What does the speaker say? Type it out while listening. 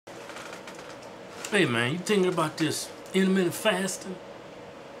Hey man, you thinking about this intermittent fasting?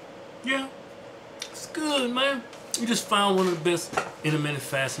 Yeah, it's good, man. You just found one of the best intermittent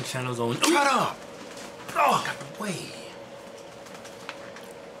fasting channels on. Shut up! Oh, I got the way.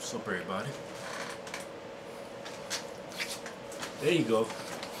 What's up, everybody? there you go.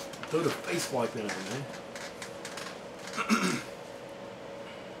 Throw the face wipe in there, man.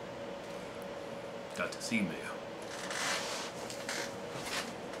 Got this email.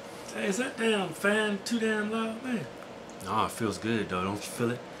 Hey, is that damn fan too damn loud, man? Nah, it feels good though. Don't you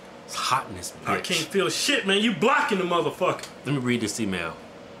feel it? It's hot in this bitch. I can't feel shit, man. You blocking the motherfucker. Let me read this email.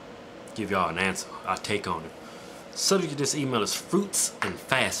 Give y'all an answer. I'll take on it. Subject of this email is fruits and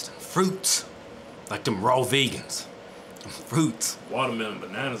fasting. Fruits. Like them raw vegans. Fruits. Watermelon,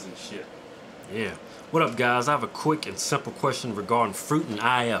 bananas and shit. Yeah. What up, guys? I have a quick and simple question regarding fruit and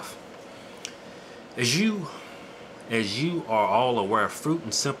IF. As you are all aware, fruit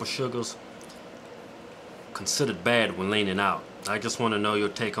and simple sugars considered bad when leaning out. I just want to know your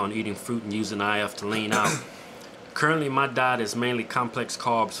take on eating fruit and using IF to lean out. Currently, my diet is mainly complex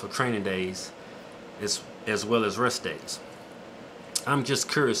carbs for training days, as well as rest days. I'm just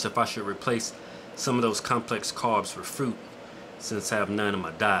curious if I should replace some of those complex carbs with fruit, since I have none in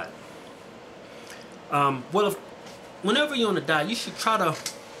my diet. Well, whenever you're on a diet, you should try to.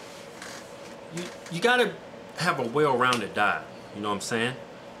 You gotta have a well-rounded diet. You know what I'm saying?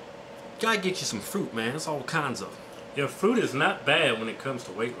 You gotta get you some fruit, man. It's all kinds of. Yeah, fruit is not bad when it comes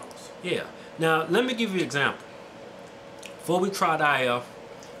to weight loss. Yeah. Now, let me give you an example. Before we tried IF,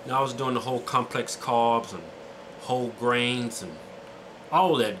 I was doing the whole complex carbs and whole grains and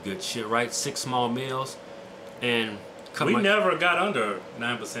all that good shit, right? 6 small meals. And we never got under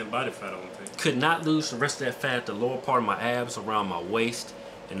 9% body fat, I don't think. Could not lose the rest of that fat at the lower part of my abs, around my waist,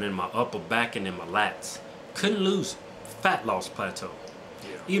 and then my upper back and then my lats. Couldn't lose it. Fat loss plateau.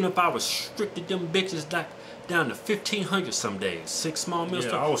 Yeah. Even if I restricted them bitches down to 1,500 some days, 6 small meals.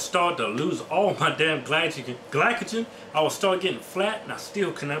 Yeah, I would start to lose all my damn glycogen. I would start getting flat, and I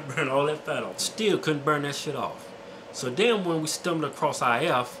still could not burn all that fat off. Still couldn't burn that shit off. So then when we stumbled across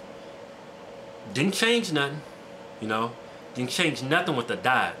IF, didn't change nothing, you know, didn't change nothing with the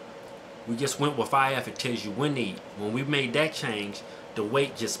diet. We just went with IF. It tells you when to eat. When we made that change, the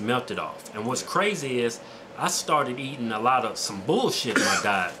weight just melted off. And what's crazy is I started eating a lot of some bullshit in my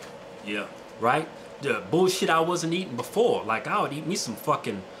diet. Yeah. Right? The bullshit I wasn't eating before. Like, I would eat me some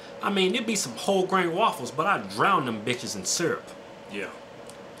fucking, I mean, there'd be some whole grain waffles, but I'd drown them bitches in syrup. Yeah.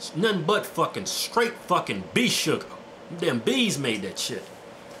 It's nothing but fucking straight fucking bee sugar. Them bees made that shit.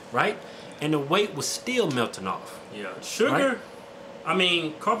 Right? And the weight was still melting off. Yeah. Sugar, right? I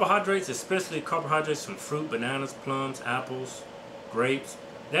mean, carbohydrates, especially carbohydrates from fruit, bananas, plums, apples, grapes,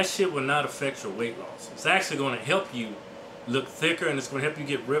 that shit will not affect your weight loss. It's actually going to help you look thicker, and it's going to help you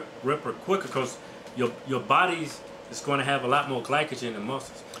get ripper quicker, because your body is going to have a lot more glycogen and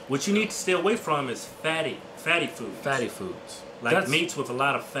muscles. What you need to stay away from is fatty foods. Fatty foods. Like meats with a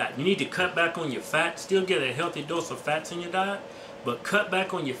lot of fat. You need to cut back on your fat. Still get a healthy dose of fats in your diet, but cut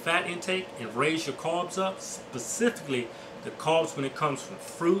back on your fat intake and raise your carbs up. Specifically, the carbs when it comes from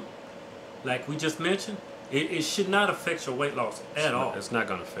fruit, like we just mentioned. It should not affect your weight loss at all. It's not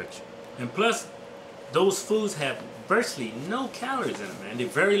going to affect you. And plus, those foods have virtually no calories in them, man. They're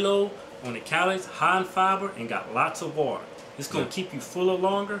very low on the calories, high in fiber, and got lots of water. It's going to keep you fuller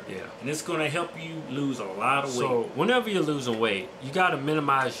longer, and it's going to help you lose a lot of weight. So, whenever you're losing weight, you got to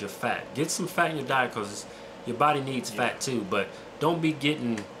minimize your fat. Get some fat in your diet, because your body needs fat too, but don't be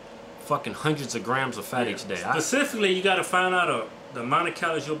getting fucking hundreds of grams of fat each day. Specifically, you got to find out the amount of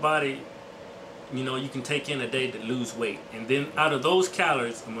calories your body, you know, you can take in a day to lose weight. And then out of those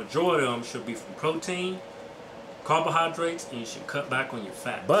calories, a majority of them should be from protein, carbohydrates, and you should cut back on your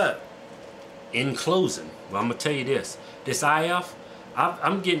fat. But in closing, well, I'm going to tell you this. This IF,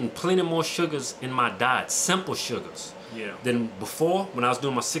 I'm getting plenty more sugars in my diet, simple sugars, than before when I was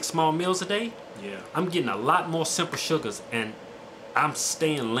doing my 6 small meals a day. Yeah. I'm getting a lot more simple sugars, and I'm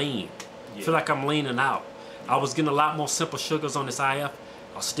staying lean. I feel like I'm leaning out. I was getting a lot more simple sugars on this IF.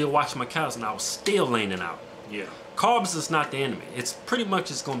 I was still watching my calories, and I was still leaning out. Yeah. Carbs is not the enemy. It's pretty much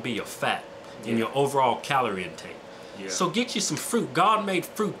just going to be your fat and your overall calorie intake. Yeah. So get you some fruit. God made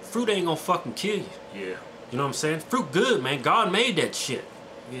fruit. Fruit ain't going to fucking kill you. Yeah. You know what I'm saying? Fruit good, man. God made that shit.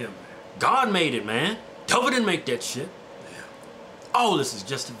 Yeah, man. God made it, man. Devil didn't make that shit. Yeah. All this is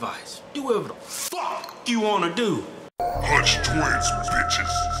just advice. Do whatever the fuck you want to do. Hodgetwins,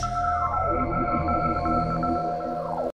 bitches.